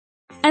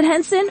At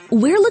Henson,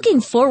 we're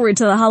looking forward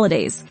to the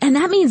holidays, and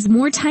that means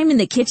more time in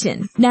the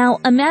kitchen. Now,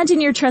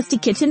 imagine your trusty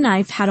kitchen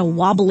knife had a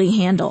wobbly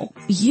handle.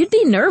 You'd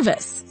be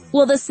nervous.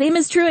 Well, the same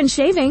is true in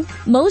shaving.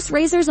 Most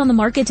razors on the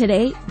market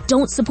today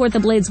don't support the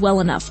blades well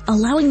enough,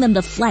 allowing them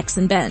to flex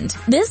and bend.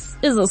 This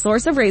is a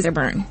source of razor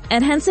burn.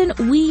 At Henson,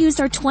 we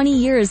used our 20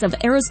 years of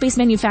aerospace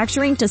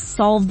manufacturing to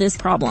solve this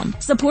problem,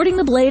 supporting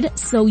the blade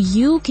so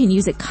you can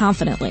use it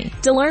confidently.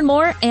 To learn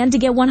more and to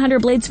get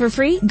 100 blades for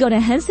free, go to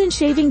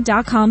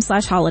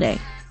hensonshaving.com/holiday.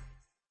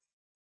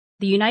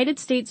 The United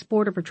States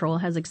Border Patrol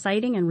has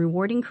exciting and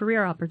rewarding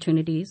career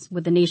opportunities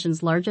with the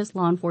nation's largest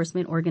law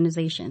enforcement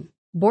organization.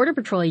 Border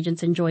Patrol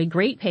agents enjoy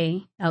great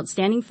pay,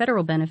 outstanding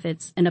federal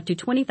benefits, and up to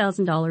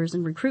 $20,000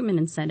 in recruitment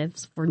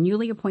incentives for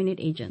newly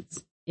appointed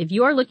agents. If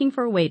you are looking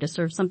for a way to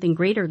serve something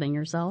greater than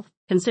yourself,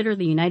 consider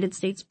the United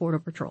States Border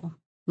Patrol.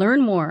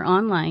 Learn more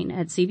online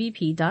at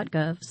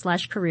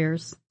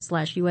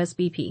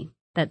cbp.gov/careers/USBP.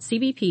 That's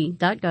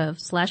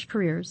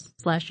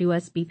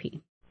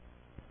cbp.gov/careers/USBP.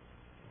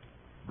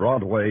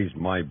 Broadway's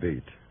my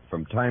beat.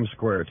 From Times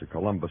Square to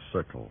Columbus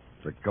Circle,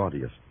 the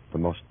gaudiest, the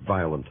most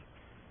violent,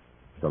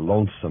 the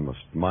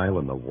lonesomest mile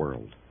in the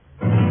world.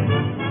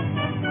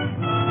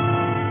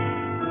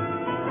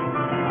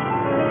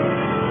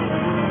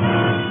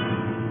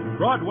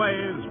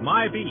 Broadway's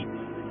My Beat,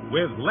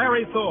 with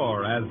Larry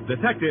Thor as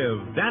Detective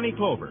Danny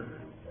Clover.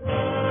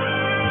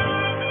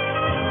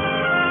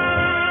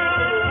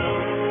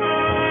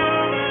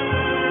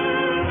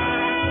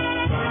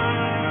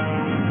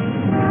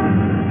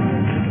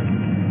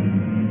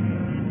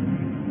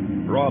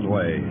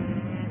 Broadway.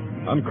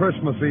 On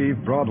Christmas Eve,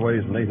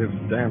 Broadway's natives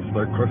dance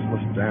their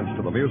Christmas dance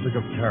to the music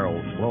of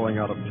carols flowing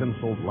out of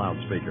tinseled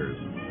loudspeakers.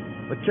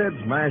 The kids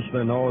mash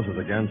their noses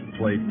against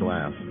plate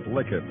glass,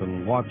 lick it,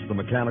 and watch the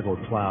mechanical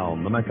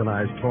clown, the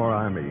mechanized tour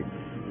army,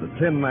 the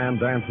tin man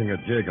dancing a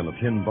jig on a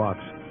tin box,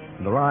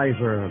 and their eyes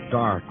are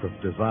dark with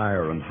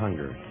desire and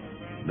hunger.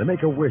 They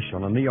make a wish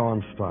on a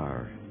neon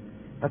star.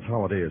 That's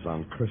how it is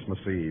on Christmas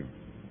Eve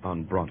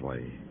on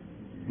Broadway.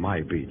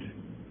 My beat.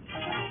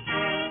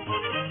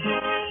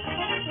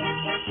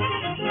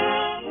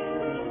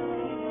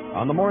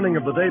 On the morning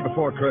of the day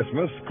before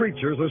Christmas,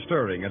 creatures are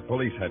stirring at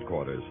police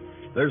headquarters.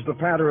 There's the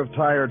patter of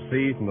tired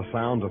feet and the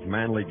sound of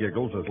manly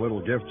giggles as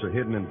little gifts are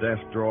hidden in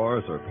desk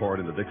drawers or poured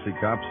into Dixie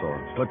cups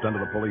or slipped under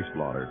the police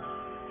blotter.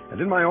 And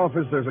in my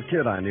office, there's a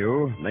kid I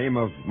knew, name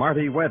of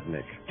Marty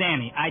Wednick.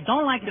 Danny, I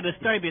don't like to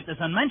disturb you at this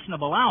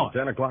unmentionable hour.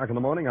 10 o'clock in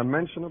the morning,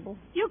 unmentionable?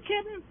 You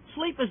kidding?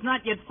 Sleep has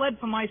not yet fled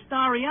from my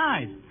starry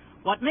eyes.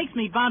 What makes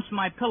me bounce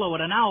my pillow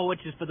at an hour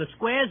which is for the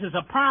squares is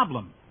a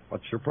problem.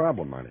 What's your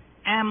problem, Marty?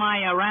 Am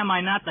I or am I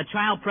not the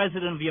child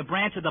president of your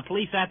branch of the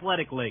Police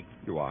Athletic League?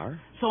 You are?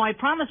 So I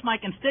promised my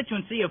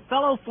constituency of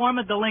fellow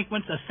former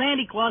delinquents a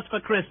Santa Claus for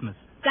Christmas.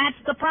 That's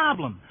the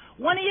problem.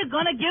 When are you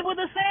going to give with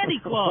a Santa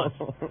Claus?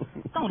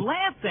 Don't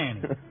laugh,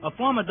 Danny. A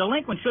former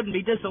delinquent shouldn't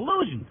be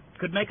disillusioned.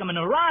 Could make him a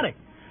neurotic.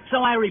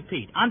 So I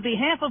repeat, on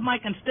behalf of my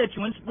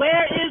constituents,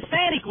 where is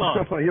Santa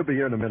Claus? He'll be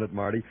here in a minute,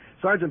 Marty.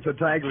 Sergeant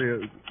Tartaglia...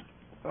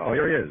 Oh,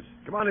 here he is.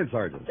 Come on in,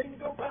 Sergeant.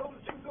 Jingle bells,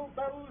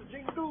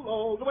 jingle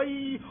all the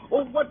way.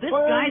 Oh, what This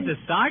fun. guy's a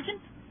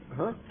sergeant?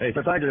 Huh? Hey,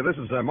 Tartaglia, this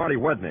is Marty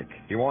Wednick.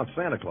 He wants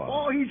Santa Claus.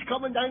 Oh, he's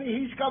coming, Danny,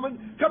 he's coming.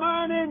 Come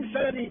on in,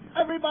 Sandy.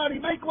 Everybody,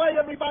 make way,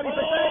 everybody, for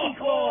Santa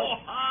Claus.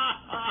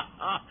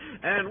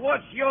 And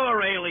what's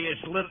your alias,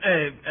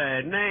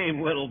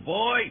 name, little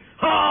boy?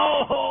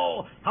 Ho,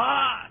 ho,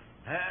 ha.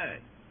 Hey,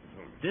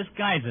 This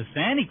guy's a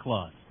Santa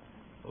Claus.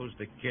 who's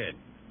the kid?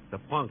 The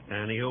punk,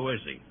 Danny. Who is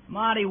he?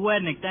 Marty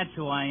Wednick, that's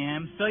who I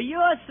am. So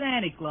you're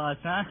Santa Claus,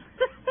 huh?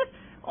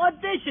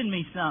 Audition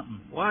me something.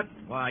 What?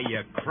 Why, you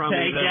crummy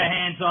Take little... your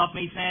hands off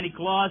me, Santa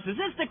Claus. Is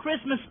this the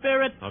Christmas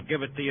spirit? I'll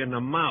give it to you in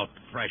the mouth,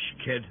 fresh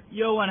kid.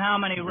 You and how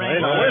many Hey,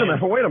 rings?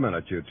 now, wait a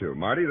minute, you two.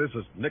 Marty, this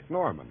is Nick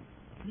Norman.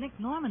 Nick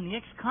Norman, the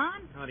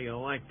ex-con? How do you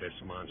like this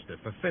monster?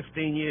 For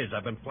 15 years,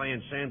 I've been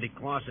playing Santa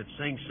Claus at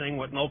Sing Sing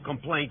with no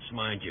complaints,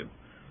 mind you.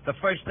 The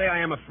first day I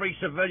am a free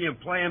civilian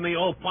playing me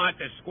old part,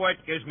 the squirt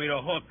gives me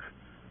the hook.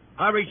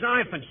 I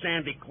resigned from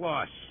Santa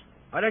Claus.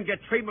 I didn't get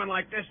treatment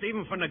like this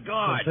even from the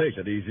guards. Take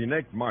it easy,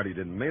 Nick. Marty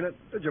didn't mean it.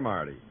 Did you,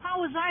 Marty? How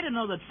was I to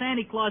know that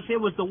Santa Claus here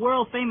was the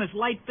world-famous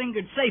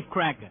light-fingered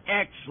safecracker?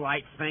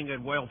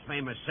 Ex-light-fingered,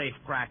 world-famous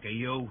safecracker,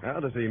 you.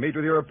 Well, does he meet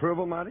with your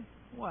approval, Marty?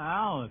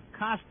 Well, the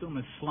costume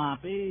is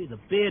sloppy, the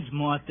beard's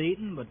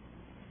moth-eaten, but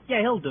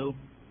yeah, he'll do.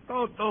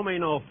 Don't do me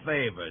no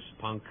favors,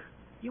 punk.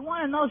 You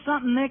want to know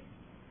something, Nick?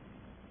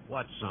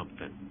 What's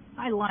something?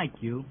 I like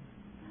you.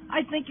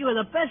 I think you are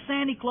the best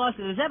Santa Claus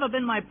it has ever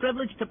been my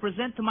privilege to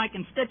present to my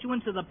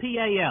constituents of the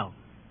PAL.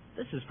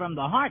 This is from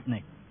the heart,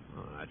 Nick.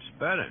 Oh, that's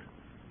better.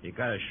 You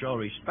gotta show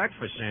respect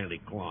for Santa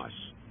Claus.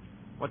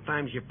 What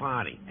time's your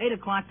party? 8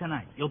 o'clock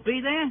tonight. You'll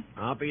be there?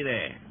 I'll be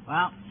there.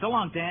 Well, so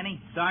long,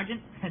 Danny,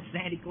 Sergeant,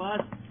 Santa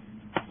Claus.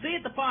 See you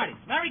at the party.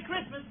 Merry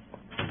Christmas.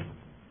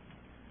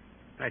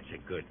 That's a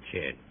good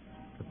kid.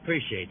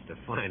 Appreciates the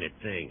finer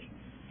things.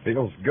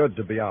 Feels good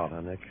to be out,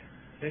 huh, Nick?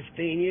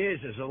 15 years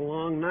is a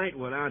long night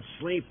without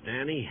sleep,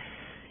 Danny.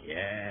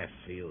 Yeah,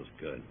 feels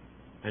good.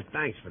 And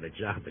thanks for the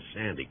job of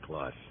Sandy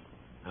Claus.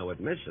 I would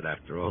miss it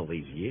after all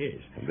these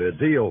years. And the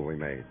deal we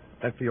made.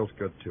 That feels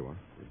good, too,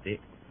 huh?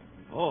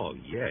 Oh,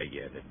 yeah,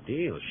 the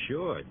deal,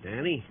 sure,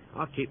 Danny.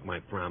 I'll keep my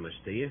promise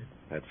to you.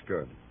 That's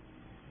good.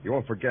 You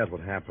won't forget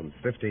what happened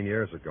 15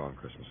 years ago on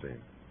Christmas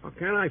Eve. How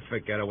can I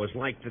forget? It was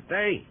like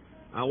today.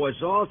 I was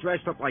all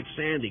dressed up like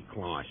Sandy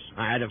Claus.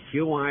 I had a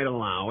few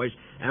idle hours,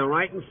 and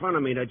right in front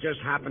of me there just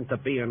happened to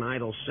be an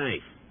idle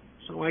safe.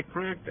 So I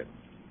cracked it.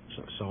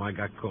 So I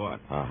got caught.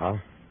 Uh-huh.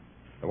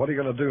 Now, what are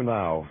you going to do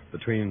now,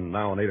 between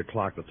now and 8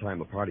 o'clock, the time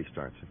the party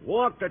starts?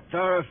 Walk the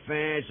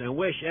thoroughfares and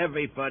wish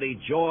everybody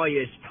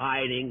joyous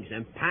tidings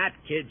and pat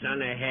kids on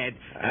the head.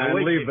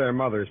 And leave their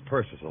mothers'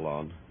 purses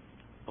alone.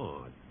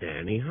 Oh,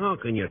 Danny, how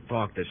can you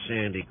talk to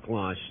Sandy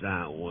Claus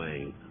that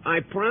way?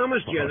 I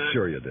promised you that...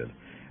 Sure you did.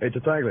 Hey,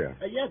 Tartaglia.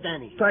 Yeah,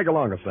 Danny. Tag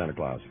along with Santa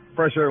Claus.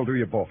 Fresh air will do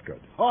you both good.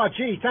 Oh,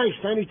 gee, thanks,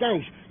 Danny,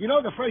 thanks. You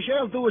know, the fresh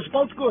air will do us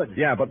both good.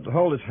 Yeah, but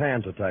hold his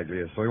hand,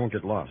 Tartaglia, so he won't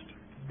get lost.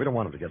 We don't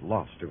want him to get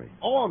lost, do we?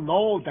 Oh,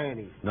 no,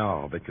 Danny.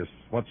 No, because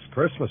what's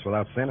Christmas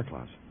without Santa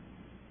Claus?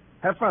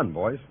 Have fun,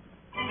 boys.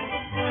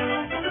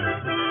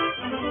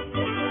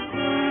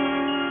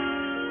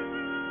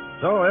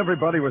 So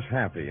everybody was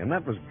happy, and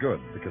that was good,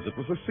 because it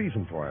was the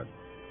season for it.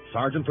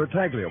 Sergeant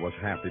Tartaglia was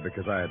happy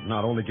because I had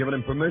not only given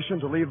him permission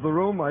to leave the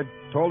room, I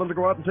told him to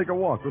go out and take a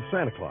walk with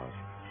Santa Claus.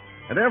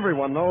 And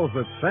everyone knows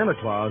that Santa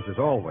Claus is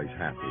always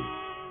happy,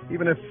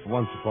 even if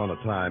once upon a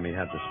time he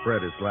had to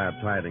spread his glad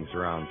tidings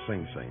around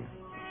Sing Sing.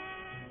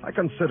 I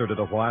considered it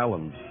a while,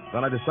 and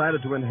then I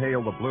decided to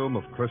inhale the bloom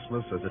of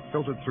Christmas as it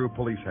filtered through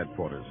police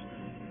headquarters.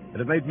 And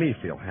it made me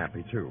feel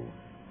happy, too.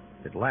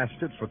 It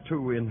lasted for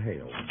 2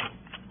 inhales.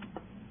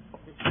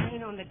 The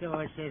sign on the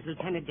door says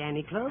Lieutenant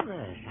Danny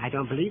Clover. I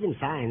don't believe in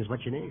signs.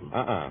 What's your name?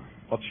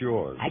 What's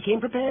yours? I came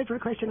prepared for a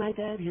question like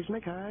that. Here's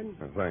my card.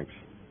 Thanks.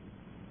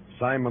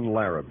 Simon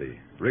Larrabee,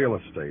 real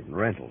estate and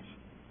rentals.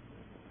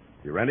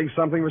 You renting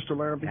something, Mr.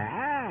 Larrabee?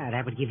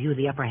 That would give you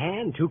the upper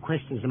hand. 2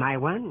 questions to my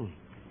 1.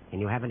 And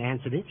you haven't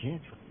answered it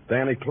yet.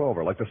 Danny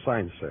Clover, like the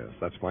sign says.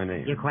 That's my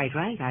name. You're quite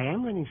right. I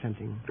am renting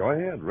something. Go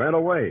ahead. Rent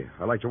away.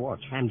 I like to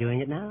watch. I'm doing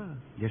it now.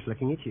 Just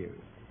looking at you.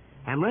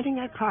 I'm renting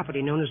that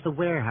property known as the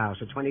Warehouse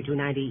at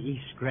 2290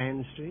 East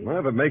Grand Street. Well,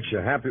 if it makes you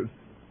happy...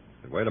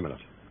 Wait a minute.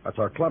 That's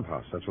our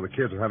clubhouse. That's where the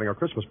kids are having our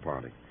Christmas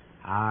party.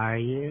 Are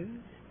you?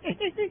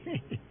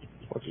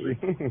 What's the...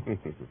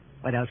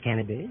 What else can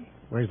it be?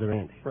 Where's the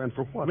rent? Rent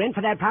for what? Rent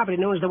for that property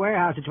known as the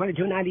Warehouse at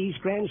 2290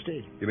 East Grand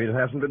Street. You mean it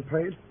hasn't been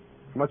paid?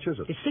 How much is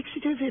it? It's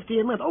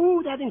 $62.50 a month.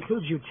 Oh, that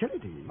includes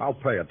utilities. I'll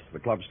pay it. The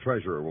club's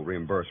treasurer will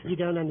reimburse me. You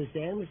don't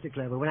understand, Mr.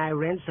 Clever. When I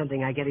rent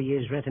something, I get a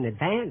year's rent in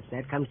advance.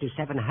 That comes to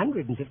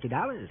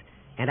 $750.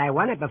 And I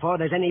want it before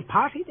there's any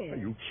party there. Are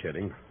you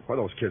kidding? Why are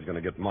those kids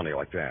going to get money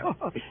like that?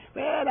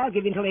 Well, I'll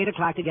give you until 8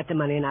 o'clock to get the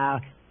money, and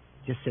I'll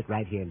just sit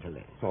right here until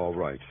then. All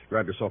right.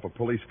 Grab yourself a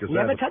police gazette.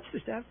 Never touch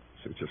the stuff.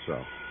 Suit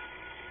yourself.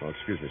 Oh,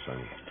 excuse me,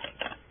 Simon.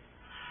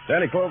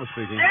 Danny Clover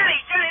speaking. Danny,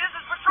 this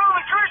is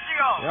Patrolman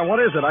Curcio. Yeah,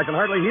 what is it? I can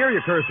hardly hear you,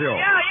 Curcio.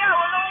 Yeah,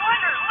 well, no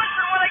wonder.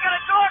 Listen when I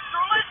gotta talk, so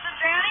listen,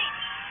 Danny.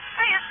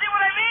 Hey, you see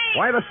what I mean?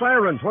 Why the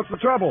sirens? What's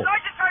the trouble?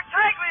 Sergeant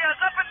Tartaglia's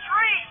up a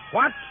tree.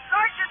 What?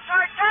 Sergeant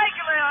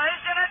Tartaglia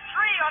is in a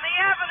tree on the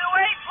Avenue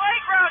A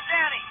playground,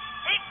 Danny.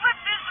 He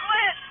flipped his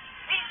lid.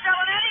 He's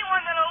telling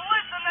anyone that'll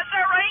listen that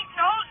there ain't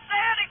no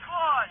Santa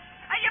Claus.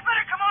 Hey, you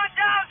better come on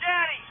down,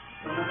 Danny.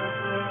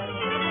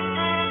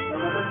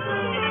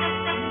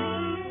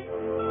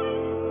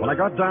 When I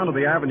got down to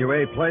the Avenue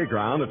A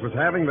playground, it was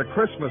having the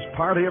Christmas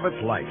party of its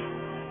life.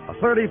 A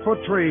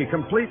 30-foot tree,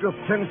 complete with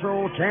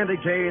tinsel,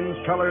 candy canes,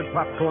 colored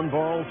popcorn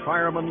balls,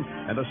 firemen,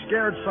 and a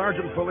scared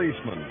sergeant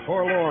policeman,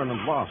 forlorn and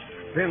lost,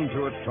 pinned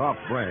to its top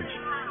branch.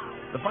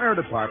 The fire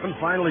department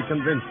finally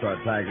convinced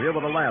Tartaglia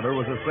that a ladder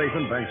was a safe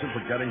invention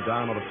for getting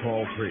down on a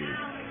tall tree.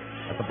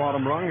 At the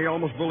bottom rung, he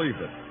almost believed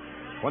it.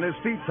 When his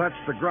feet touched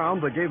the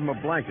ground, they gave him a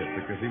blanket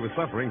because he was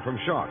suffering from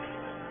shock.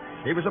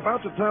 He was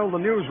about to tell the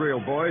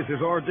newsreel boys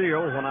his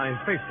ordeal when I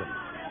faced him.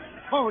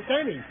 Oh,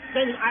 Danny,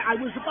 I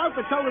was about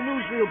to tell the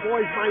newsreel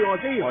boys my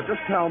ordeal. Oh,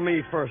 just tell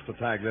me first,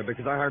 Tartaglia,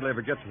 because I hardly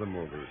ever get to the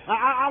movies.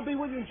 I'll be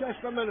with you in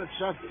just a minute,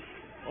 sir.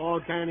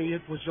 Oh, Danny,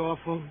 it was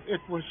awful.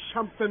 It was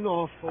something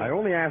awful. I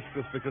only ask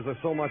this because there's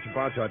so much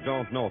about you I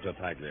don't know,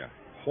 Tartaglia.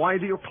 Why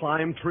do you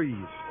climb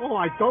trees? Oh,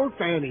 I don't,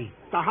 Danny.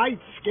 The height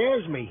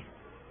scares me.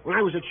 When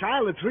I was a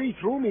child, a tree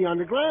threw me on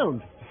the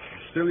ground.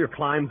 Still, you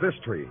climbed this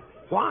tree.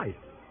 Why?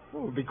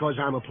 Oh, because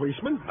I'm a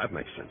policeman. That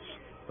makes sense.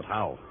 But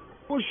how?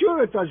 Well,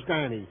 sure it does,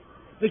 Danny.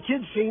 The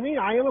kids see me,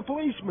 I am a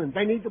policeman.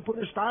 They need to put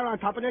a star on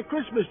top of their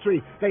Christmas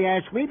tree. They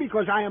ask me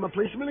because I am a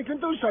policeman and can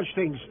do such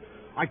things.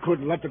 I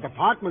couldn't let the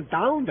department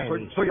down,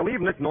 Danny. So you leave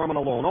Nick Norman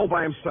alone, all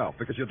by himself,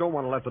 because you don't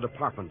want to let the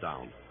department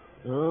down.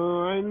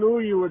 Oh, I knew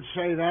you would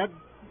say that.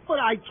 But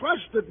I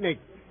trusted Nick,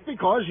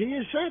 because he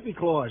is Santa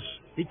Claus.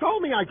 He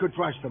told me I could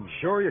trust him.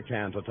 Sure you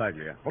can,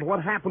 Tartaglia. But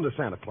what happened to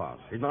Santa Claus?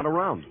 He's not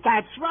around.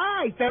 That's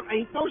right. There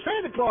ain't no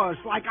Santa Claus,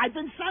 like I've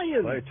been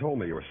saying. They told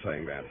me you were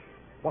saying that.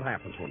 What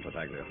happened to him,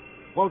 Tartaglia?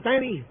 Well,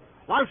 Danny,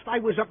 Whilst I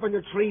was up in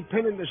the tree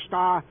pinning the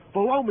star,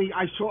 below me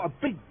I saw a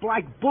big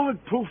black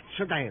bulletproof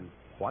sedan.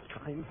 What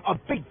kind? A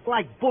big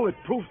black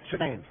bulletproof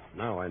sedan.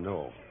 Now I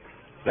know.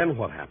 Then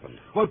what happened?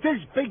 Well, this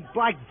big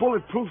black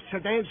bulletproof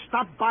sedan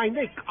stopped by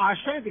Nick, our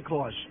Santa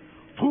Claus.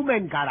 2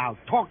 men got out,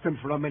 talked to him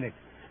for a minute,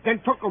 then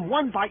took him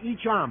one by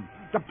each arm,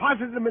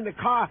 deposited him in the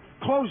car,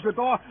 closed the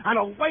door, and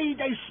away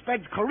they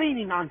sped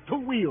careening on 2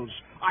 wheels.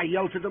 I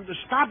yelled to them to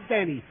stop,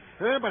 Danny,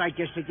 but I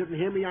guess they didn't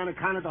hear me on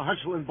account of the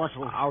hustle and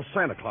bustle. Our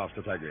Santa Claus,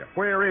 Tartaglia.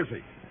 Where is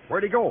he?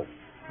 Where'd he go?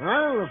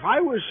 Well, if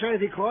I was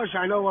Santa Claus,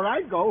 I know where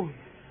I'd go.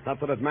 Not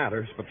that it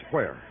matters, but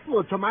where?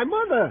 Well, to my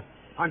mother.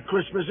 On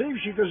Christmas Eve,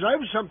 she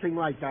deserves something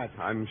like that.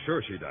 I'm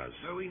sure she does.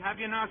 So we have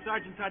you now,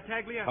 Sergeant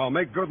Tartaglia? I'll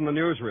make good in the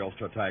newsreels,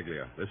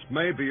 Tartaglia. This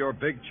may be your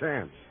big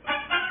chance.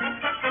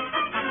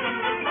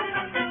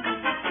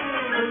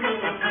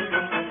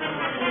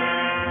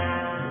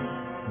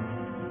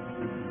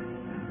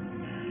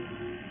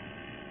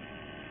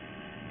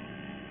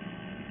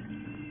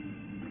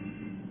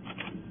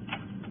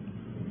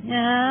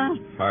 Yeah?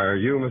 Are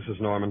you Mrs.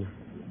 Norman?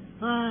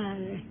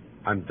 Why?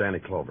 I'm Danny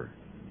Clover.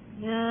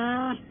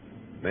 Yeah?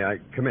 May I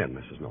come in,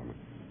 Mrs. Norman?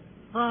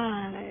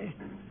 Why?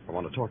 I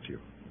want to talk to you.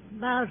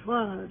 About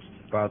what?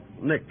 About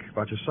Nick,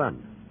 about your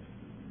son.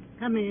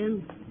 Come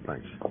in.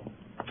 Thanks.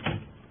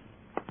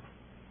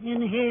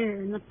 In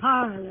here, in the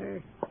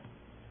parlor.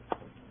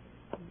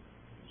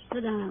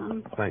 Sit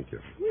down. Thank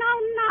you. No,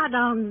 not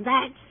on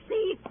that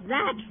seat,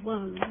 that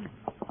one.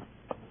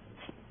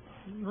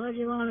 What do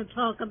you want to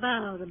talk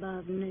about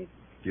Nick?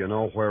 Do you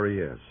know where he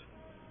is?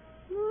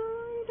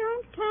 Oh,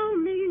 don't tell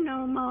me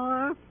no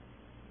more.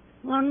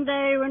 One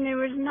day when he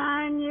was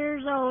 9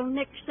 years old,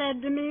 Nick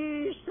said to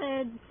me, he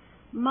said,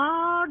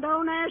 Ma,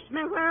 don't ask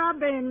me where I've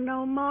been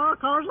no more,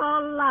 'cause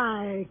I'll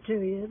lie to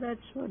you.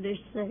 That's what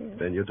he said.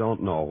 Then you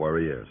don't know where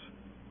he is.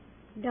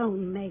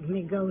 Don't make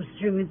me go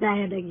through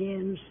that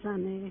again,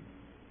 Sonny.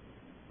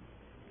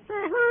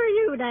 Say, who are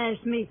you to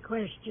ask me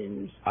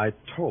questions? I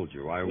told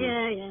you I was...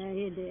 Yeah,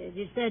 you did.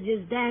 You said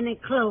you're Danny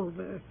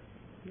Clover.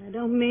 That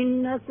don't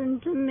mean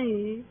nothing to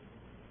me.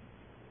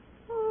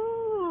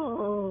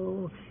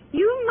 Oh,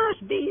 you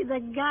must be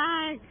the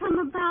guy come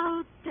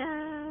about,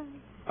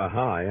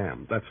 I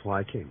am. That's why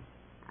I came.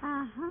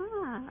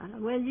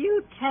 Well,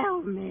 you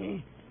tell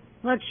me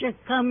what you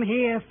come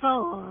here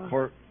for.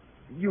 For,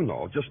 you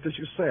know, just as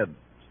you said.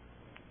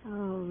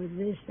 Oh,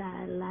 this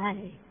I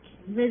like.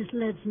 This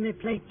lets me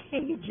play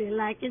cagey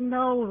like in the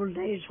old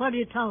days. What are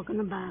you talking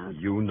about?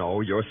 You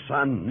know your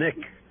son, Nick.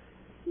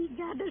 You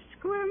gotta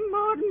squirm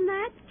more than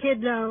that,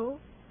 kiddo.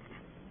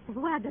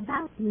 What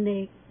about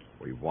Nick?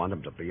 We want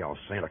him to be our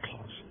Santa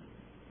Claus.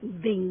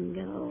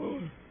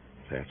 Bingo.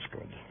 That's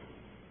good.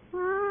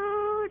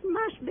 Oh, it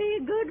must be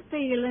a good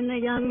feeling, a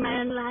young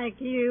man like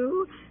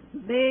you.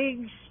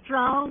 Big,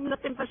 strong,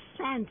 looking for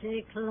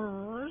Santa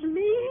Claus.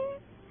 Me?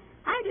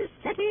 I just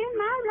sat in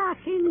my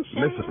rocking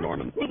chair. Mrs.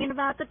 Norman. Thinking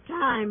about the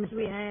times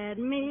we had,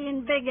 me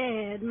and Big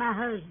Ed, my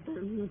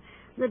husband.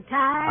 The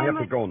time... I have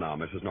to go now,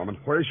 Mrs. Norman.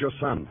 Where's your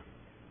son?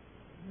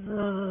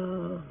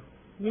 Oh,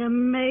 you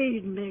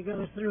made me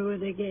go through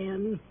it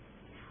again.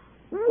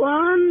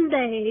 One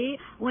day,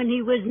 when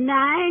he was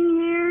 9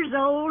 years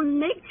old,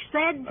 Nick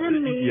said to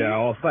me... Yeah,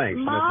 oh, thanks,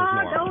 Ma,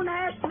 Mrs. Norman. don't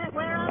ask me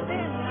where I've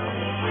been.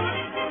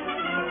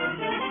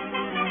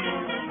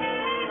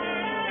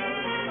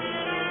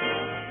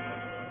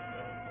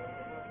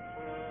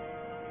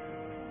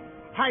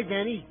 Hi,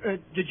 Danny.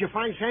 Did you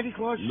find Santa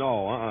Claus?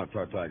 No,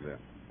 Tartaglia.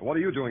 What are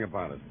you doing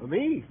about it?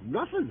 Me?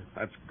 Nothing.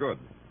 That's good.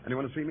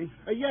 Anyone to see me?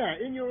 Yeah,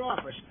 in your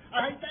office.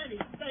 Hey,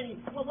 Danny,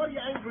 well, what are you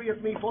angry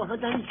at me for, huh,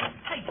 Danny?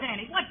 Hey,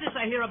 Danny, what's this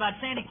I hear about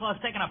Santa Claus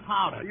taking a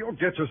powder? You'll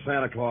get your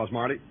Santa Claus,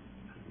 Marty.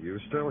 You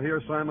still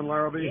here, Simon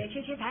Larrabee? Yes,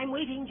 I'm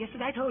waiting. Just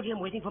as I told you,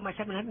 I'm waiting for my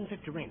 $750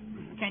 rent.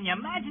 Can you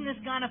imagine this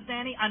kind of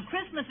Danny? On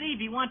Christmas Eve,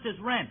 he wants his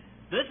rent.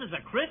 This is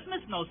a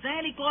Christmas, no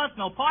Santa Claus,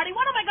 no party.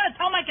 What am I going to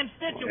tell my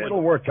constituents?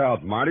 It'll work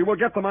out, Marty. We'll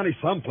get the money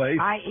someplace.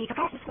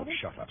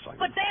 Shut up, Simon.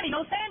 But, Danny,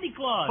 no Santa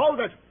Claus. Hold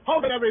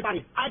it,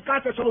 everybody. I've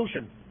got the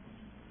solution.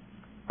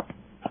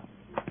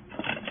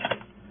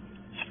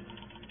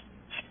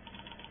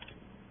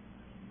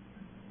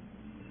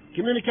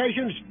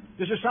 Communications,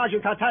 this is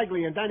Sergeant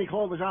Tartaglia in Danny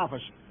Clover's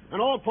office.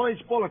 An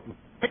all-points bulletin.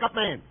 Pickup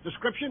man.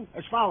 Description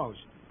as follows.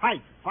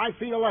 Height, 5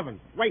 feet 11.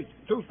 Weight,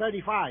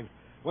 235.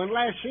 When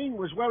last seen,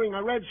 was wearing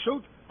a red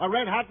suit, a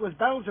red hat with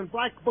bells, and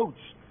black boots.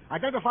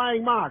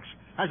 Identifying marks.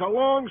 Has a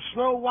long,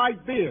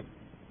 snow-white beard.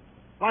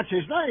 What's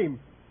his name?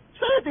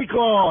 Santa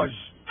Claus!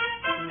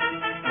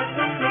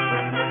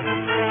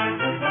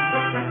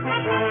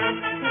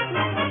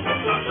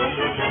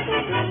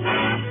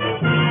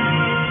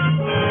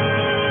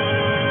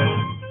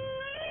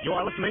 You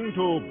are listening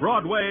to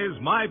Broadway's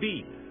My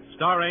Beat,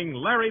 starring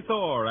Larry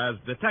Thor as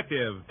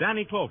Detective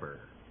Danny Clover.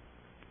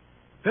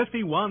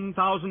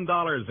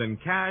 $51,000 in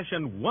cash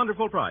and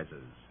wonderful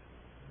prizes.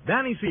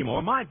 Danny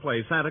Seymour might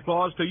play Santa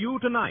Claus to you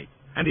tonight,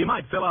 and he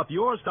might fill up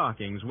your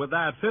stockings with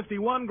that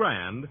 $51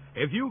 grand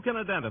if you can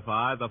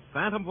identify the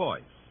phantom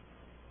voice.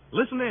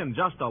 Listen in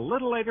just a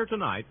little later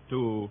tonight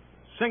to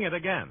Sing It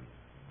Again.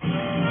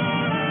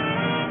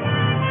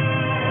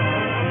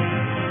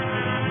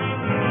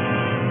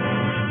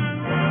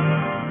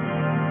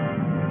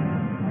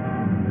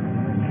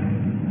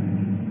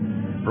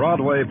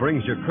 Broadway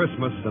brings you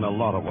Christmas in a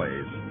lot of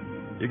ways.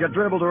 You get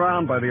dribbled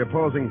around by the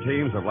opposing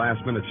teams of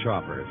last-minute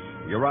shoppers.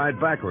 You ride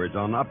backwards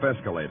on up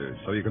escalators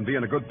so you can be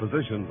in a good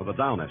position for the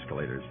down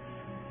escalators.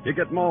 You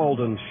get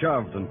mauled and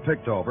shoved and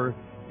picked over.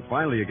 And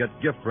finally, you get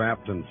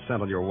gift-wrapped and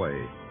sent on your way.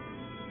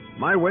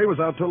 My way was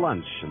out to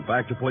lunch and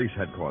back to police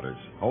headquarters,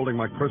 holding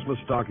my Christmas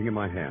stocking in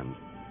my hand.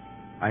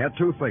 I had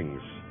two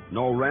things,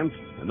 no rent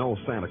and no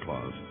Santa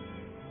Claus.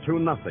 Two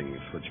nothings,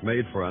 which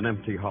made for an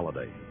empty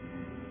holiday.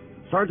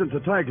 Sergeant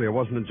Tartaglia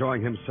wasn't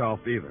enjoying himself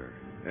either,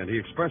 and he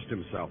expressed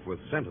himself with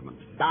sentiment.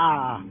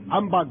 Bah,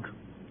 humbug.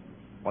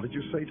 What did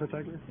you say,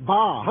 Tartaglia?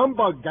 Bah,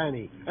 humbug,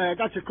 Danny.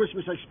 That's a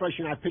Christmas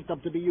expression I picked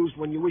up to be used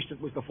when you wished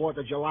it was the 4th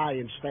of July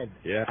instead.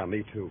 Yeah,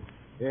 me too.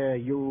 Yeah,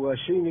 you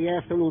seen the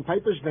afternoon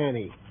papers,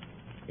 Danny?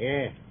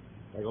 Yeah,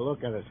 take a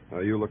look at it.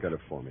 You look at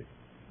it for me.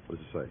 What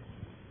does it say?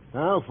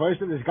 Well,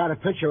 first it has got a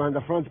picture on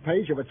the front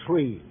page of a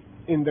tree.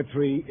 In the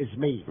tree is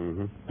me.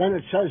 Mm-hmm. Then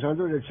it says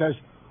under it,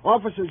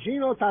 Officer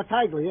Gino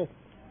Tartaglia.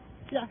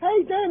 Yeah,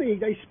 hey, Danny,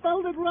 they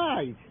spelled it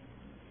right.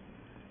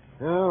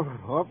 Well,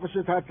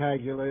 Officer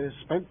Tartaglia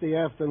spent the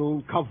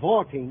afternoon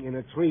cavorting in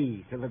a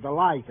tree to the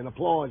delight and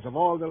applause of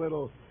all the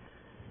little...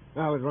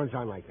 Oh, it runs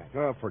on like that.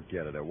 Oh,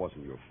 forget it. It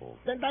wasn't your fault.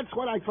 Then that's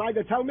what I tried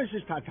to tell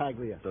Mrs.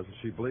 Tartaglia. Doesn't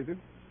she believe you?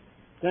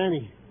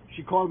 Danny,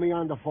 she called me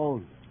on the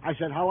phone. I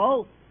said,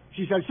 hello?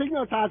 She said,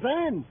 Signor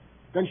Tarzan.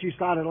 Then she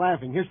started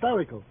laughing,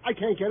 hysterical. I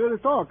can't get her to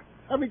talk.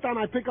 Every time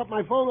I pick up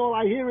my phone, all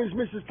I hear is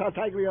Mrs.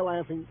 Tartaglia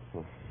laughing.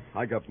 Oh,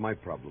 I got my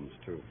problems,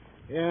 too.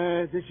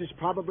 Yeah, this is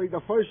probably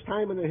the first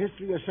time in the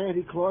history of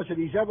Santa Claus that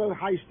he's ever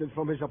heisted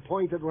from his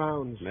appointed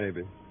rounds.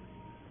 Maybe.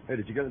 Hey,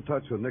 did you get in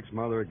touch with Nick's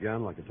mother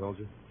again, like I told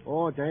you?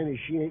 Oh, Danny,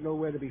 she ain't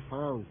nowhere to be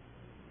found.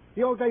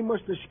 The old day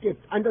must have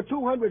skipped. And the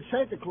 200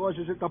 Santa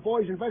Clauses that the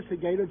boys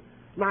investigated,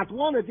 not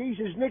one of these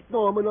is Nick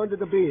Norman under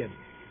the beard.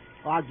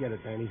 Oh, I'll get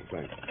it, Danny.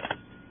 Thanks.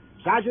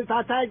 Sergeant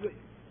Tartaglia.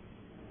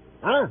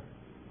 Huh?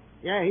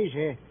 Yeah, he's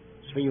here.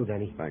 It's for you,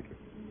 Danny. Thank you.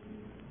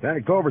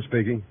 Danny Culver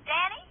speaking.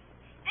 Danny,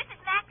 this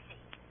is Maxie.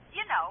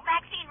 You know,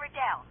 Maxine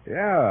Riddell.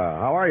 Yeah,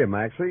 how are you,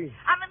 Maxie?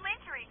 I'm in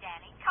lingerie,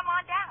 Danny. Come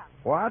on down.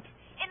 What?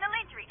 In the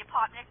lingerie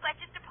department at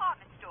Fletcher's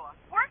department store.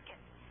 Working.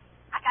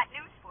 I got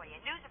news for you.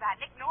 News about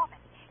Nick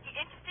Norman. You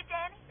interested,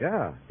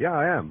 Danny? Yeah,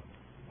 I am.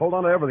 Hold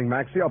on to everything,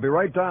 Maxie. I'll be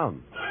right down.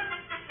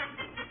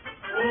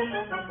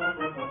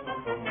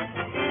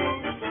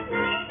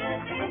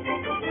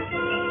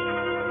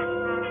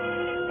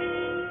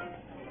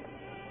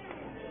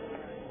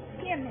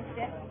 Here,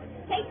 mister.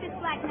 Take this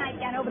black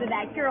nightgown over to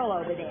that girl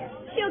over there.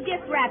 She'll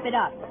gift wrap it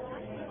up.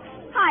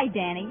 Hi,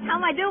 Danny. How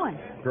am I doing?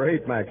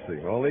 Great, Maxie.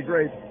 Only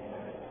great.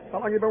 How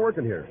long you been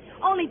working here?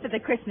 Only for the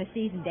Christmas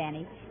season,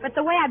 Danny. But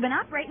the way I've been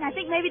operating, I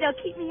think maybe they'll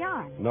keep me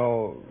on.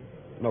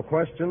 No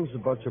questions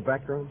about your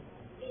background?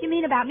 You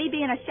mean about me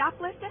being a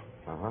shoplifter?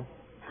 Uh-huh.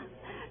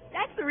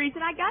 That's the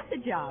reason I got the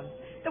job.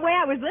 The way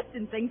I was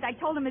lifting things, I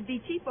told them it'd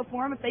be cheaper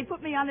for them if they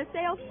put me on the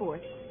sales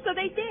force. So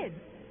they did.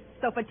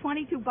 So for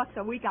 $22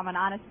 a week, I'm an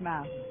honest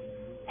mouse.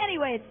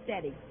 Anyway, it's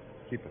steady.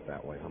 Keep it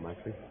that way, huh,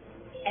 Maxie?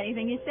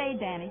 Anything you say,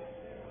 Danny.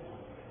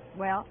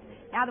 Well,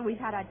 now that we've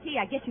had our tea,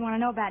 I guess you want to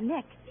know about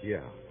Nick.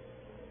 Yeah.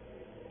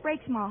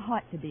 Breaks my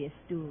heart to be a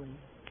stoolie.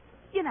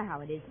 You know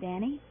how it is,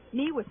 Danny.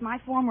 Me with my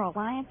former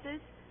alliances.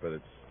 But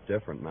it's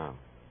different now.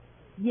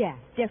 Yeah,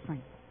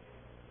 different.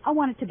 I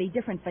want it to be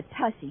different for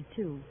Tussie,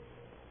 too.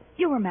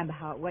 You remember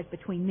how it was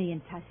between me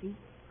and Tussie.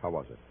 How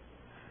was it?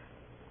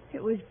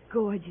 It was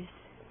gorgeous.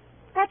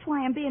 That's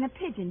why I'm being a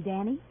pigeon,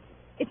 Danny.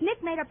 If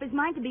Nick made up his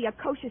mind to be a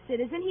kosher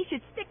citizen, he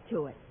should stick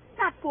to it.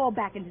 Not fall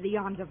back into the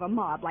arms of a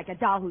mob like a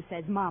doll who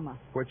says mama.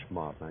 Which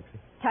mob, Maxie?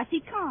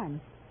 Tussie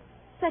Khan.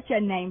 Such a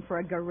name for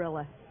a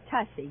gorilla.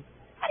 Tussie.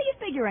 How do you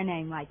figure a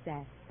name like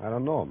that? I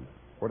don't know him.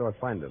 Where do I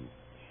find him?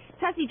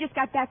 Tussie just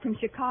got back from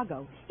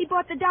Chicago. He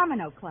bought the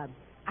Domino Club.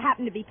 I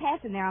happened to be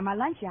passing there on my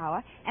lunch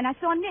hour, and I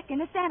saw Nick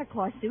in a Santa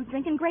Claus suit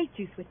drinking grape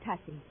juice with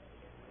Tussie.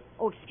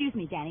 Oh, excuse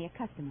me, Danny, a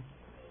customer.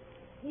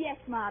 Yes,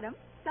 madam.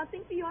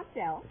 Something for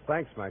yourself.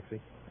 Thanks,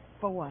 Maxie.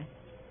 For what?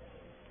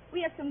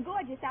 We have some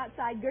gorgeous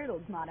outside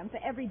girdles, madam, for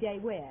everyday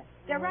wear.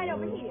 They're right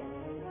over here.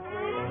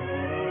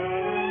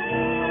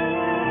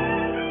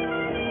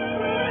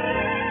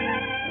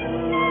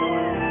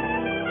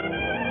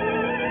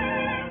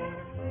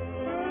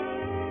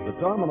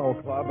 The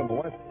Domino Club in the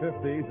West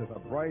 50s is a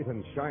bright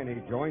and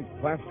shiny joint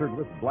plastered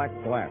with black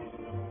glass.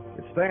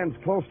 It stands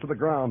close to the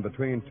ground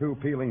between two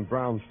peeling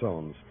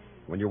brownstones.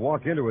 When you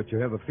walk into it, you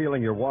have the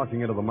feeling you're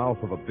walking into the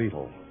mouth of a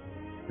beetle.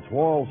 Its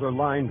walls are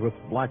lined with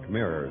black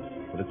mirrors,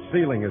 but its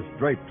ceiling is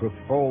draped with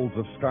folds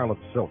of scarlet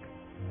silk.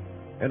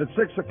 And at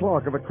 6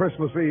 o'clock of a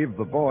Christmas Eve,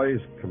 the boys,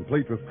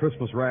 complete with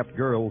Christmas-wrapped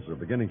girls, are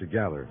beginning to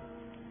gather.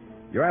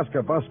 You ask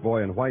a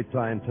busboy in white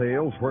tie and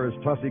tails, where's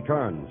Tussie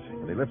Carnes?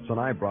 And he lifts an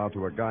eyebrow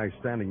to a guy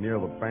standing near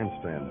the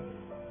bandstand.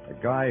 A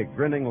guy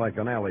grinning like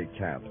an alley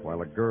cat,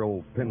 while a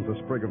girl pins a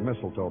sprig of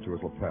mistletoe to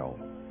his lapel.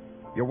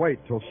 You wait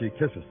till she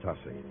kisses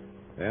Tussie.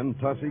 Then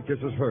Tussie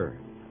kisses her.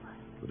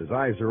 But his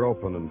eyes are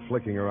open and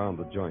flicking around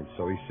the joint,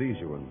 so he sees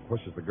you and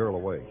pushes the girl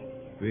away.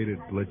 Beat it,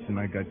 Blitzen.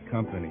 I got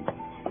company.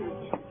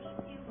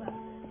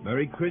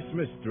 Merry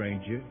Christmas,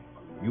 stranger.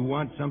 You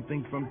want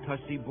something from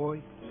Tussie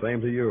Boy? Same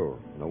to you.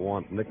 And I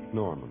want Nick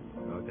Norman.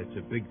 Oh, that's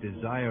a big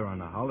desire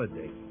on a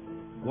holiday.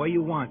 What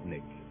you want,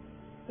 Nick?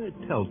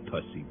 Tell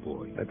Tussie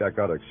Boy. Maybe I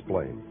gotta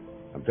explain.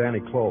 I'm Danny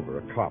Clover,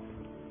 a cop.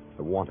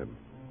 I want him.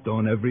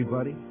 Don't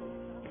everybody?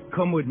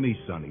 Come with me,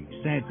 Sonny.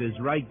 Santa's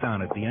right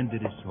down at the end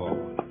of this hall.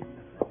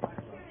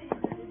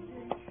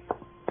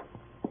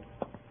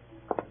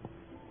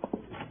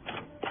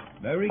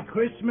 Merry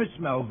Christmas,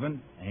 Melvin.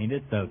 Ain't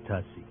it though,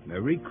 Tussie?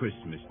 Merry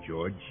Christmas,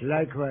 George.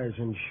 Likewise,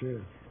 I'm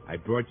sure. I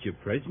brought you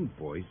a present,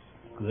 boys.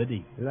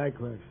 Goody.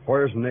 Likewise.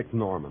 Where's Nick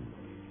Norman?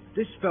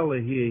 This fella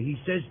here, he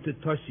says to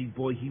Tussie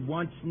Boy he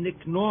wants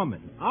Nick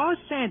Norman, our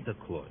Santa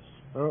Claus.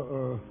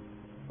 Uh-oh.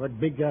 What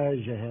big eyes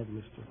you have,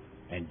 mister.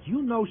 And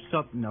you know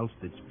something else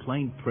that's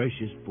plain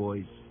precious,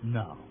 boys?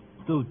 No.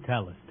 Do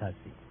tell us,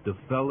 Tussie. The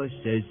fella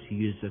says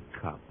he is a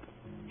cop.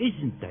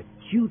 Isn't that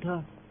cute,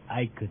 huh?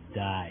 I could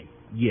die.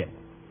 Yeah.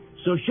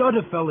 So show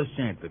the fella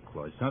Santa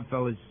Claus, huh,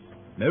 fellas?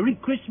 Merry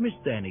Christmas,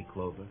 Danny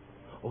Clover.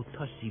 Oh,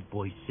 Tussie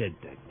Boy said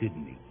that,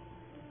 didn't he?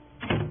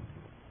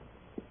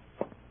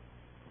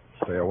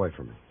 Stay away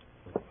from me.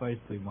 But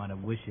first we want to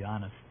wish you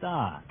on a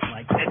star.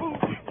 Like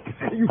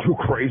that. You too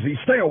crazy.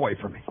 Stay away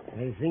from me.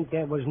 I think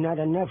that was not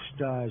enough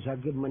stars. I'll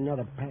give him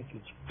another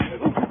package.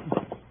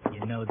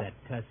 You know that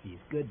Tussie's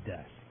good to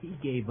us. He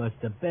gave us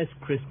the best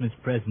Christmas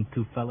present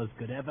two fellas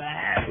could ever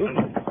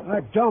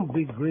have. Don't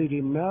be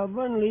greedy,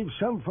 Melvin. Leave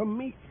some for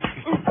me.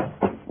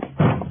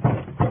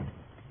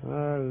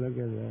 Oh, look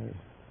at that.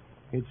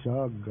 It's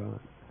all gone.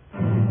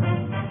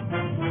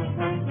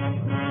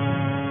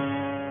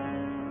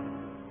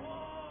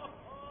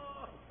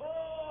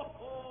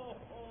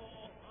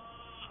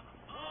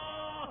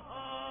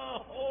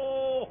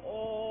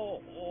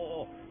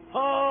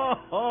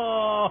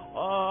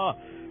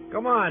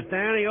 Come on,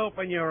 Danny,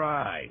 open your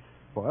eyes.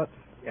 What?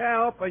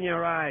 Yeah, open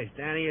your eyes,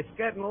 Danny. It's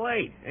getting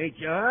late. Ain't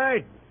you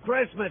heard?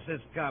 Christmas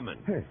is coming.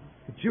 Hey,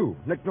 it's you,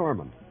 Nick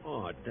Norman.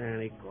 Oh,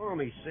 Danny, call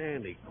me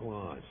Sandy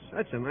Claus.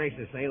 That's the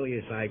nicest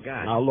alias I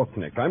got. Now, look,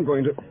 Nick, I'm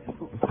going to...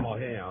 Oh,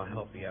 here, I'll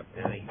help you up,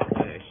 Danny.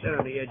 Sit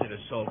on the edge of the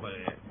sofa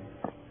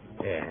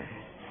there. Yeah.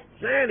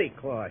 Sandy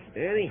Claus,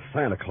 Danny.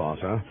 Santa Claus,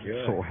 huh?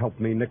 Sure. So help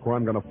me, Nick, where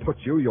I'm going to put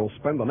you. You'll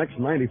spend the next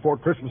 94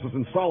 Christmases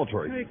in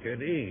solitary. Take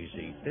it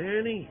easy,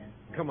 Danny.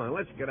 Come on,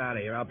 let's get out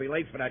of here. I'll be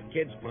late for that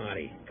kid's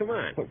party. Come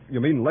on. You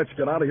mean let's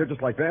get out of here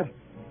just like that?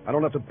 I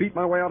don't have to beat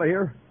my way out of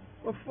here?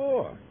 What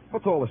for?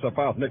 What's all this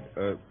about, Nick,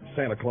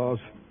 Santa Claus?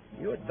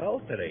 You're dull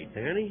today,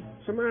 Danny.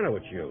 What's the matter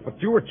with you?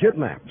 But you were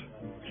kidnapped.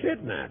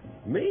 Kidnapped?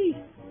 Me?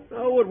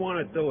 Who would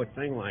want to do a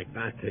thing like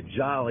that to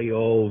jolly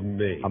old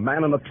me? A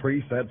man in a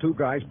tree said two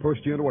guys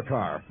pushed you into a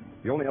car.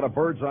 He only had a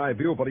bird's eye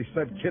view, but he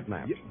said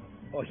kidnapped.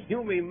 Oh,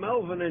 you mean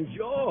Melvin and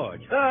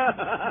George?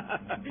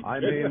 I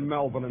mean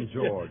Melvin and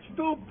George.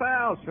 Two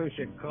pals from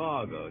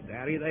Chicago,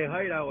 Daddy. They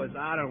heard I was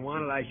out and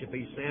wanted I should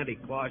be Santa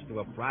Claus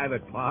to a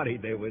private party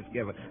they was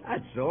giving.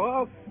 That's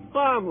all.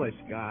 Harmless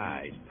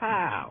guys,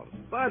 pals,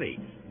 buddies.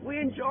 We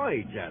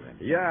enjoy each other.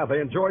 Yeah, they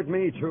enjoyed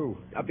me, too.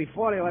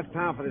 Before they left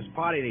town for this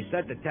party, they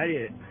said to tell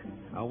you...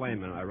 Oh, wait a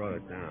minute. I wrote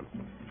it down.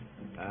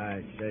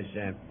 It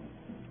says,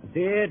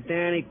 Dear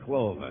Danny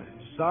Clover,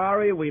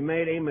 sorry we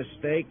made a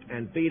mistake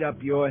and beat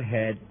up your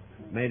head.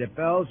 May the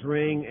bells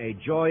ring a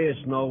joyous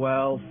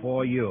Noel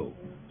for you.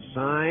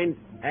 Signed,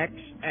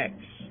 XX.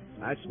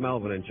 That's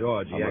Melvin and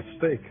George. A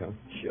mistake, huh?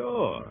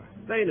 Sure.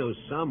 They knew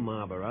some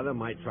mob or other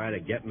might try to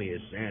get me as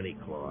Santa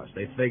Claus.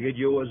 They figured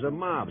you was a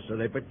mob, so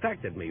they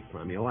protected me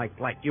from you, like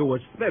you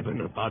was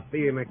fibbing about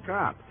being a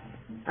cop.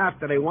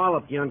 After they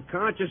walloped you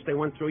unconscious, they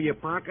went through your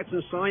pockets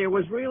and saw you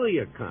was really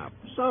a cop.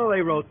 So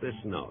they wrote this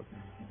note.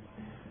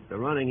 The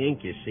running ink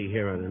you see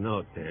here on the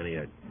note, Danny,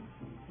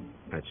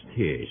 that's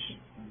tears.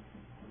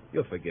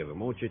 You'll forgive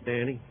him, won't you,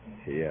 Danny?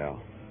 Yeah.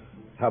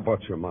 How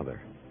about your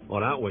mother?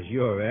 Well, that was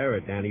your error,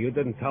 Danny. You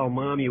didn't tell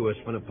Mom you was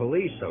from the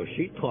police, so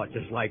she thought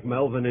just like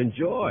Melvin and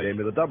George. Gave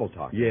me the double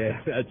talk. Yeah,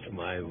 that's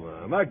my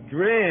mom. A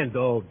grand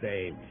old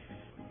dame.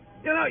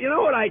 You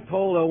know what I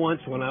told her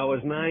once when I was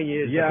 9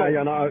 years old? Yeah,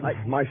 you know,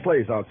 my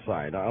sleigh's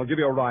outside. I'll give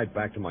you a ride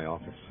back to my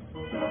office.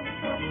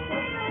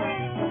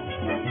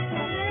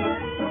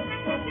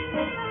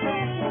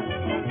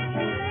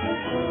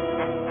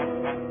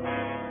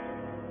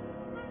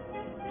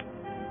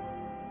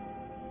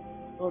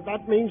 Well,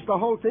 that means the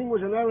whole thing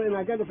was an error in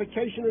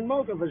identification and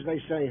motive, as they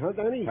say, huh,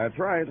 Danny? That's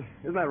right.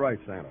 Isn't that right,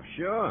 Santa?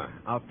 Sure.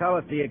 I'll tell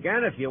it to you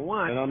again if you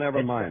want. No,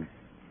 never mind.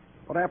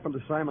 What happened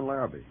to Simon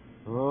Larrabee?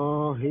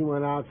 Oh, he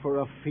went out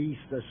for a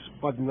feast of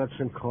spud nuts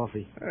and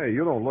coffee. Hey,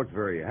 you don't look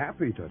very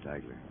happy,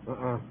 Tartaglia.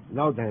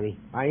 No, Danny.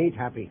 I ain't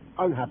happy.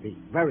 Unhappy.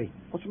 Very.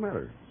 What's the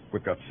matter?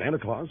 We've got Santa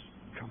Claus?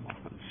 Come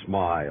on,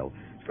 smile.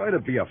 It's going to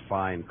be a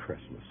fine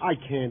Christmas. I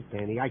can't,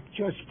 Danny. I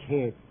just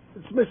can't.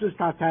 It's Mrs.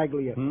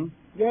 Tartaglia. Hmm?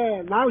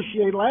 Yeah, now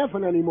she ain't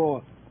laughing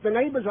anymore. The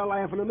neighbors are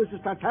laughing and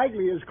Mrs.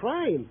 Tartaglia is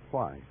crying.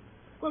 Why?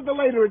 Well, the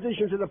later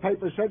editions of the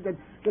paper said that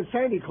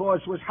Santa Claus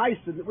was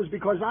heisted. It was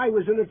because I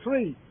was in a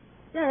tree.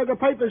 Yeah, the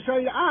papers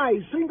say I,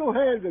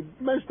 single-handed,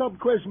 messed up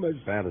Christmas.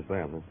 Bad as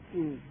that, huh?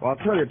 Well, I'll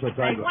tell you,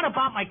 Tartaglia. Hey, what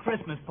about my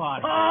Christmas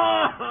party?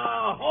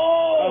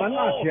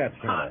 Not yet,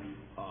 Santa.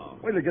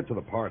 Wait till you get to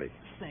the party.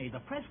 Say, the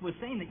press was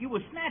saying that you were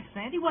snatched,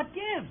 Sandy. What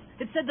gives?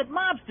 It said that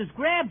mobsters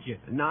grabbed you.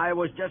 No, it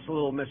was just a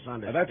little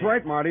misunderstanding. That's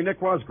right, Marty.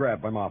 Nick was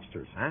grabbed by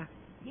mobsters. Huh?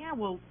 Yeah,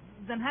 well,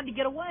 then how'd you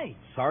get away?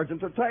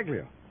 Sergeant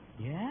Tartaglia.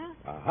 Yeah?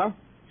 Uh-huh.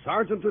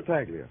 Sergeant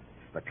Tartaglia.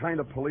 The kind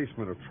of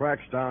policeman who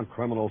tracks down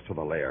criminals to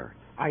the lair.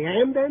 I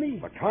am, Danny?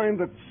 The kind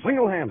that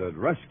single-handed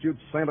rescued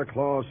Santa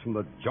Claus from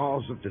the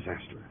jaws of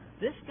disaster.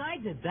 This guy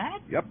did that?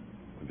 Yep.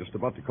 I'm just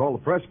about to call the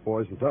press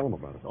boys and tell them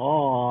about it.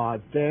 Oh,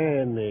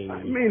 Danny.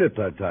 I mean it,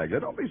 Tartaglia.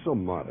 Don't be so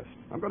modest.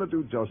 I'm going to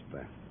do just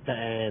that.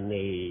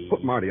 Danny.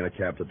 Put Marty in a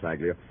cab,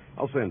 Tartaglia.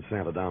 I'll send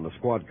Santa down the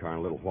squad car in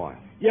a little while.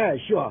 Yeah,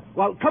 sure.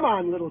 Well, come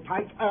on, little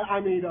tyke.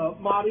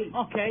 Marty.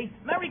 Okay.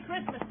 Merry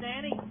Christmas,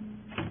 Danny.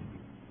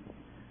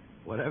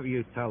 Whatever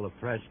you tell the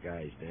press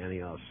guys,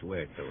 Danny, I'll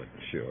swear to it.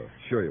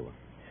 Sure you will.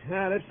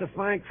 Yeah, that's the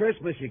fine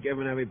Christmas you're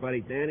giving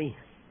everybody, Danny.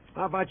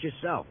 How about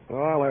yourself?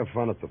 Well, I'll have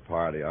fun at the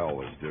party. I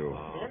always do.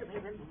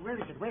 Where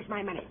is it? Where's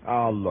my money?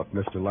 Oh, look,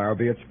 Mr.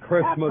 Larrabee, it's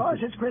Christmas. Of course,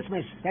 it's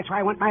Christmas. That's why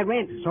I want my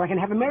rent, so I can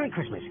have a Merry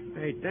Christmas.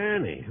 Hey,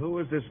 Danny, who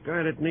is this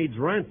guy that needs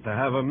rent to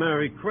have a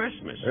Merry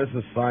Christmas? This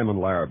is Simon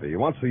Larrabee. He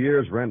wants a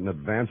year's rent in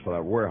advance for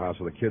that warehouse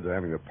where the kids are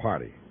having a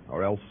party.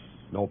 Or else,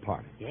 no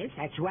party. Yes,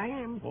 that's who I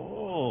am.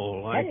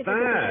 Oh, like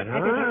that,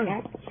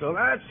 huh? So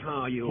that's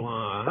how you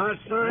are, huh,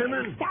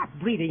 Simon? Stop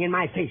breathing in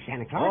my face,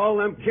 Santa Claus. All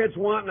them kids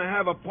wanting to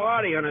have a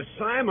party, and a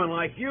Simon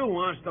like you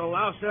wants to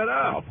louse it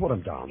up. I'll put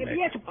him down, Nick.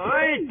 Yes,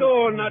 I ain't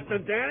doing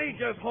nothing, Danny.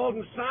 Just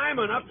holding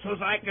Simon up so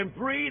I can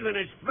breathe in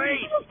his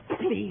face.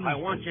 Please. I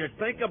want you to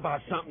think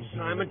about something,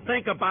 Simon.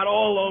 Think about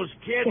all those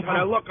kids that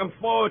are looking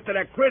forward to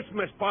their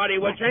Christmas party,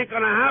 which ain't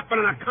going to happen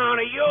on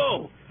account of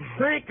you.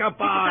 Think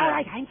about All it.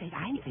 right, I'm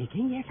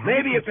thinking, yes.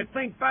 Maybe you could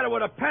think better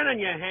with a pen in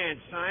your hand,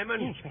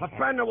 Simon. Yes, A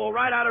pen that will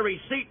write out a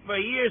receipt for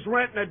a year's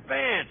rent in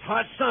advance.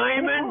 Huh,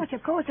 Simon?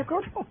 Of course.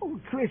 Oh,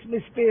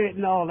 Christmas spirit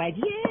and all that.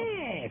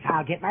 Yes,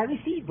 I'll get my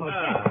receipt book.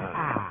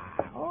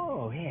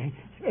 Oh, yes.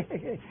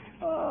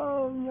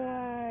 Oh,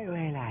 my.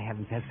 Well, I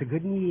haven't felt so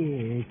good in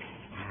years.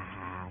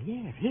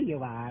 Yes, here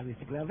you are,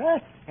 Mr.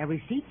 Glover. A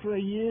receipt for a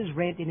year's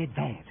rent in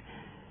advance.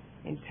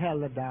 And tell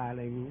the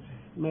darlings,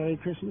 Merry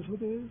Christmas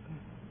with you.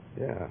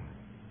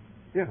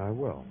 Yeah, I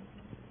will.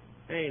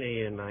 Ain't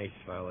he a nice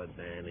fella,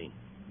 Danny?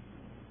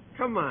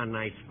 Come on,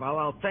 nice fella.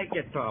 I'll take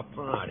you to a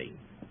party.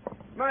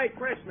 Merry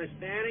Christmas,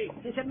 Danny.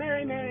 It's a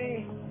Merry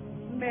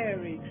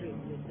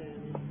Christmas,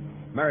 Danny.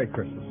 Merry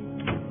Christmas.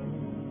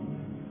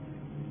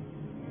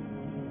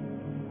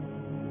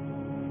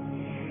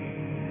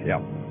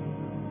 Yep.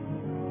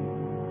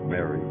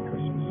 Merry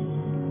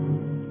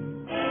Christmas.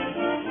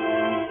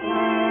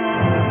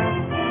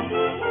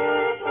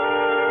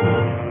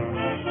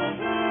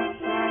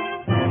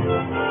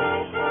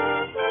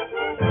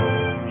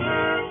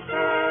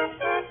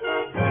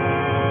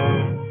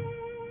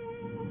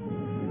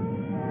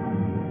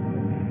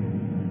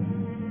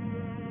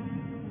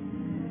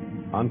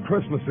 On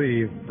Christmas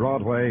Eve,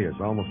 Broadway is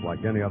almost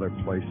like any other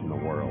place in the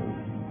world.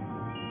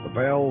 The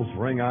bells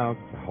ring out,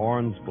 the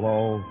horns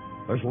blow,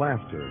 there's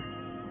laughter.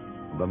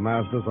 The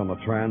Mazdas on the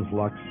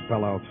Translux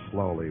spell out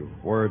slowly,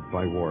 word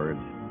by word.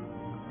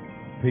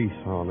 Peace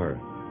on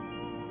earth,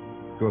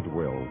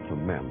 goodwill to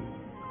men.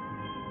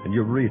 And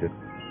you read it,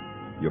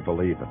 you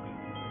believe it.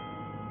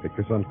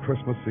 Because on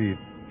Christmas Eve,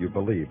 you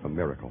believe a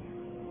miracle.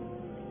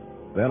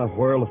 Then a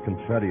whirl of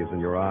confetti is in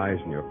your eyes,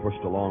 and you're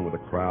pushed along with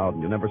the crowd,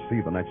 and you never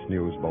see the next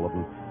news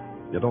bulletin.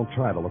 You don't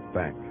try to look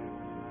back.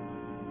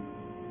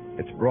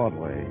 It's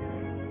Broadway,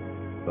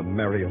 the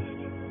merriest,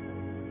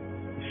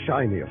 the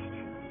shiniest,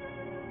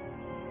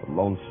 the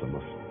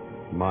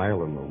lonesomest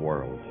mile in the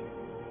world.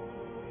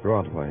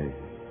 Broadway,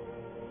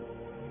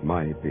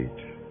 my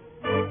beach.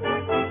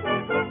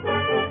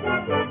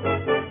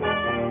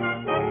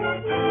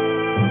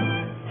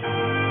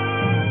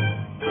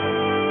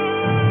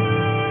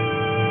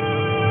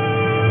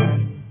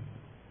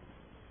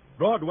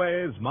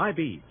 Broadway's My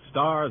Beat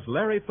stars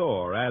Larry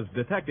Thor as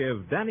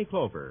Detective Danny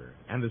Clover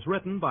and is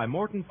written by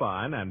Morton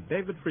Fine and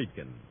David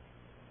Friedkin.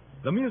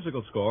 The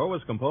musical score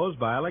was composed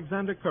by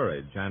Alexander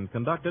Courage and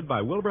conducted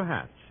by Wilbur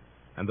Hatch,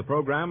 and the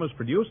program was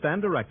produced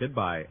and directed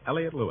by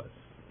Elliott Lewis.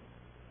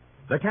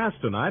 The cast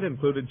tonight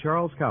included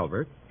Charles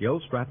Calvert,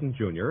 Gil Stratton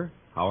Jr.,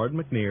 Howard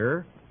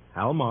McNear,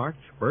 Hal March,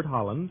 Bert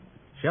Holland,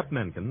 Shep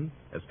Menken,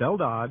 Estelle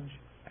Dodge,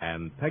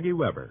 and Peggy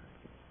Weber.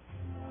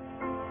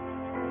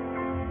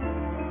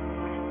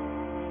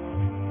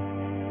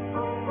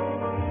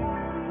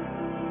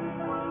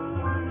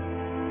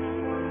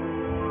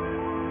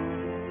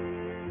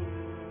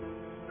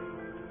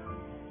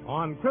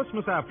 On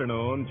Christmas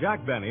afternoon,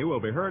 Jack Benny will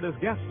be heard as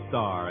guest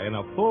star in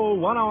a full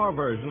one-hour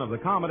version of the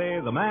comedy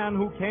The Man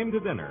Who Came to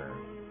Dinner.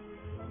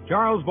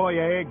 Charles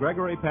Boyer,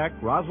 Gregory Peck,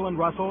 Rosalind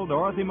Russell,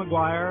 Dorothy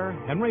McGuire,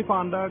 Henry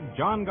Fonda,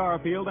 John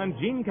Garfield, and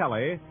Gene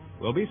Kelly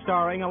will be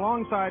starring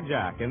alongside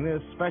Jack in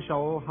this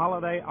special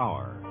holiday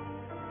hour.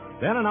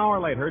 Then an hour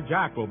later,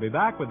 Jack will be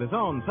back with his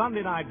own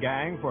Sunday night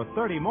gang for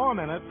 30 more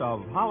minutes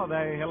of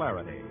holiday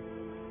hilarity.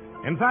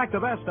 In fact, the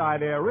best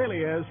idea really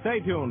is stay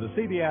tuned to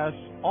CBS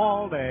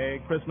all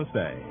day Christmas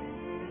Day.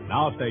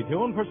 Now stay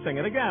tuned for Sing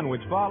It Again,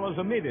 which follows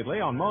immediately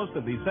on most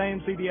of these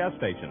same CBS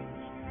stations.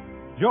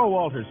 Joe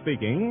Walters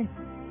speaking.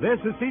 This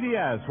is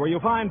CBS, where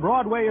you'll find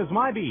Broadway is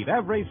My Beat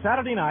every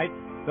Saturday night,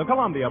 the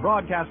Columbia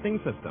Broadcasting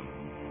System.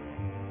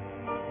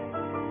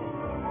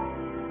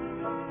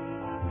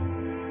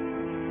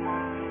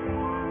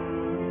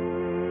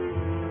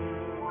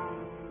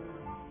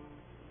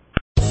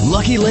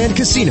 Lucky Land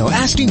Casino,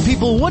 asking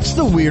people, what's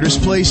the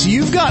weirdest place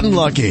you've gotten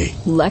lucky?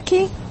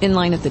 Lucky? In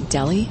line at the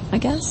deli, I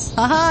guess?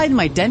 Aha, in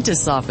my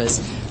dentist's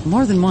office.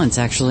 More than once,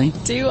 actually.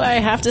 Do I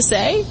have to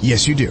say?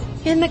 Yes, you do.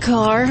 In the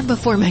car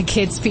before my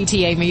kids'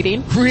 PTA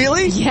meeting.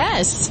 Really?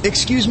 Yes.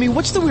 Excuse me,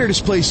 what's the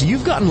weirdest place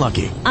you've gotten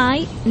lucky?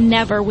 I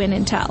never win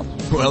and tell.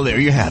 Well, there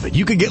you have it.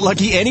 You can get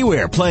lucky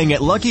anywhere, playing at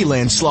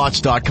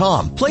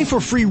LuckyLandSlots.com. Play for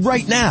free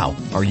right now.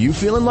 Are you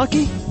feeling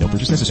lucky? No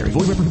purchase necessary.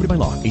 Void where prohibited by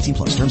law.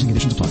 18+. Terms and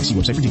conditions apply. See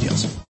website for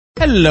details.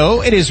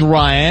 Hello, it is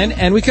Ryan,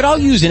 and we could all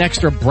use an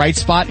extra bright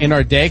spot in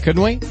our day,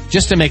 couldn't we?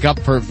 Just to make up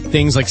for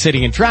things like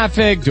sitting in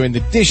traffic, doing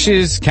the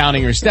dishes,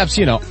 counting your steps,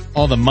 you know,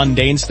 all the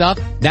mundane stuff.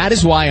 That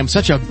is why I'm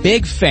such a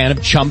big fan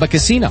of Chumba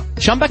Casino.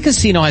 Chumba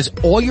Casino has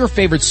all your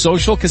favorite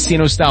social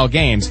casino-style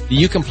games that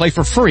you can play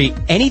for free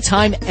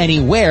anytime,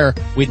 anywhere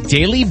with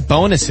daily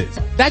bonuses.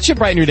 That should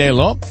brighten your day a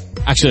little.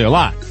 Actually, a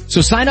lot.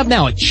 So sign up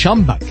now at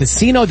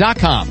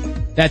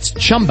ChumbaCasino.com. That's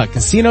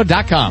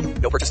ChumbaCasino.com.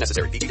 No purchase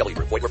necessary. VGW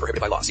Group. Void where prohibited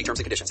by law. See terms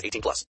and conditions. 18+.